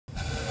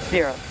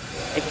0.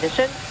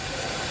 Ignition.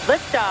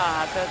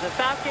 Liftoff of the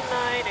Falcon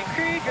 9 and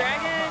Crew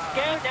Dragon.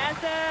 Go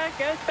NASA,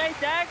 go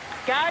SpaceX.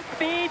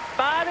 Godspeed,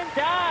 Bob and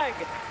Doug.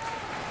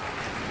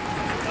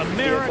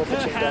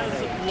 America has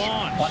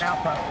launched.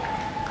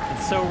 And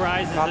so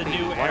rises a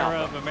new era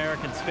of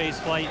American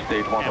spaceflight,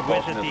 and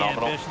with it the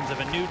ambitions of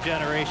a new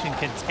generation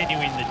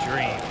continuing the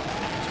dream.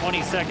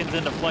 20 seconds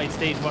into flight,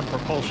 stage 1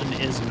 propulsion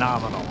is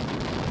nominal.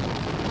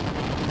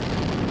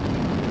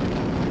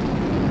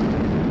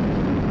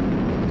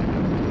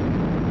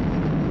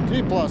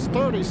 T plus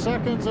 30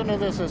 seconds into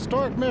this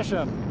historic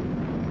mission.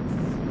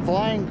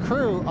 Flying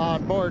crew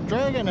on board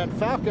Dragon and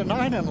Falcon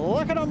 9, and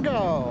look at them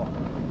go.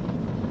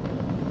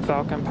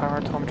 Falcon power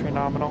telemetry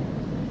nominal.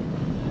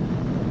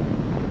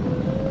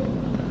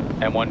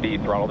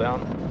 M1D throttle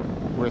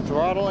down. We're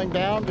throttling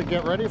down to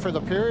get ready for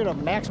the period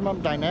of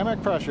maximum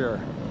dynamic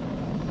pressure.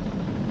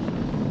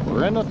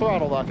 We're in the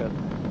throttle bucket.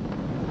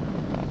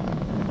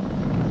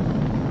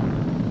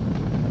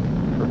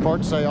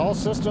 Reports say all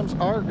systems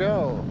are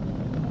go.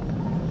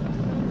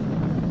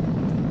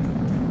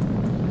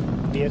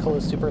 Vehicle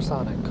is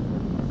supersonic.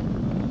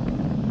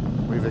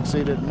 We've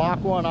exceeded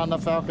Mach 1 on the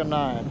Falcon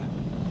 9.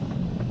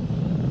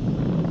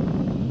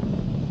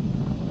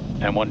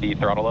 M1D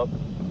throttle up.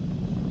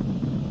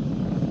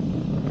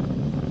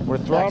 We're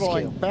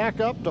throttling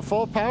back up to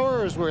full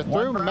power as we're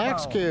through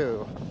max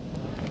Q.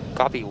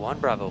 Copy, 1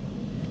 Bravo.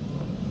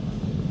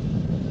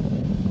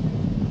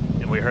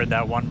 And we heard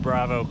that 1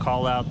 Bravo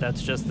call out.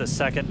 That's just the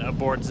second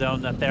abort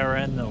zone that they're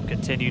in. They'll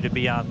continue to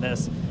be on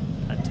this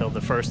until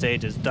the first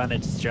stage has done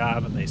its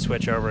job and they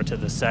switch over to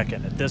the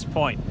second. At this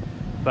point,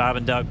 Bob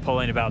and Doug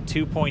pulling about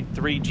 2.3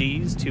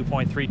 Gs,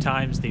 2.3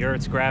 times the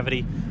Earth's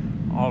gravity,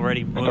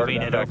 already moving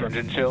at over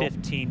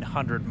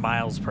 1,500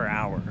 miles per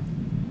hour.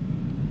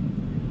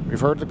 We've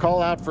heard the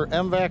call out for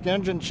MVAC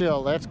engine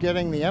chill. That's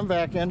getting the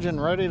MVAC engine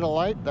ready to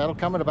light. That'll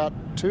come at about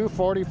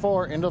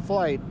 2:44 into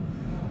flight.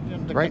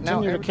 Right now,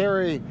 to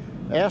carry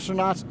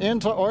astronauts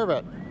into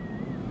orbit.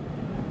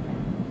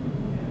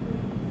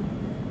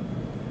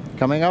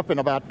 Coming up in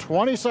about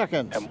 20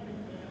 seconds.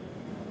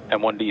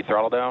 M1D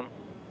throttle down.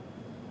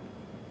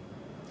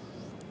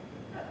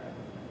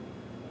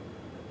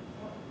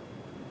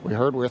 We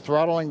heard we're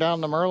throttling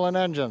down the Merlin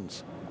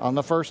engines on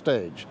the first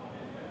stage.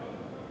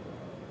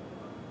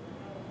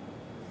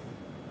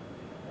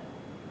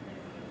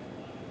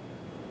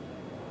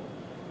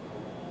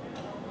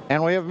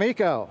 And we have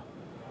Miko.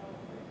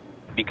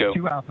 Miko.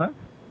 2 Alpha.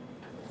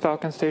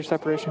 Falcon stage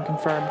separation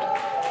confirmed.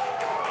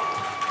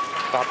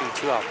 Copy,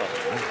 2 Alpha.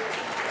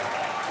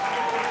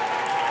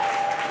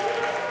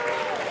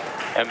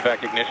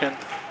 MVAC ignition.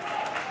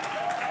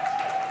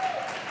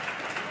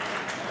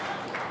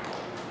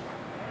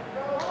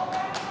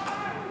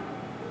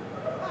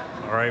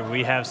 All right,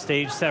 we have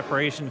stage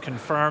separation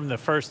confirmed. The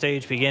first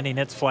stage beginning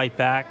its flight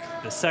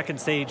back. The second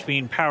stage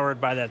being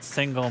powered by that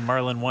single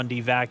Merlin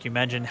 1D vacuum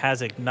engine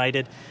has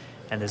ignited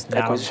and is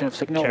now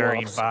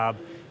carrying Bob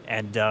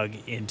and Doug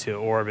into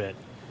orbit.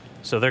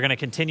 So they're going to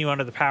continue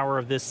under the power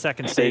of this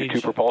second stage.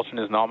 Stage 2 propulsion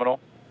is nominal.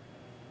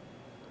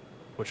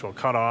 Which will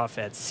cut off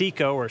at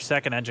SECO, or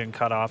second engine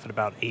cut off at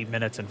about 8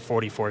 minutes and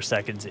 44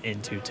 seconds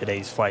into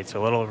today's flight.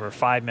 So a little over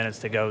 5 minutes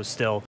to go still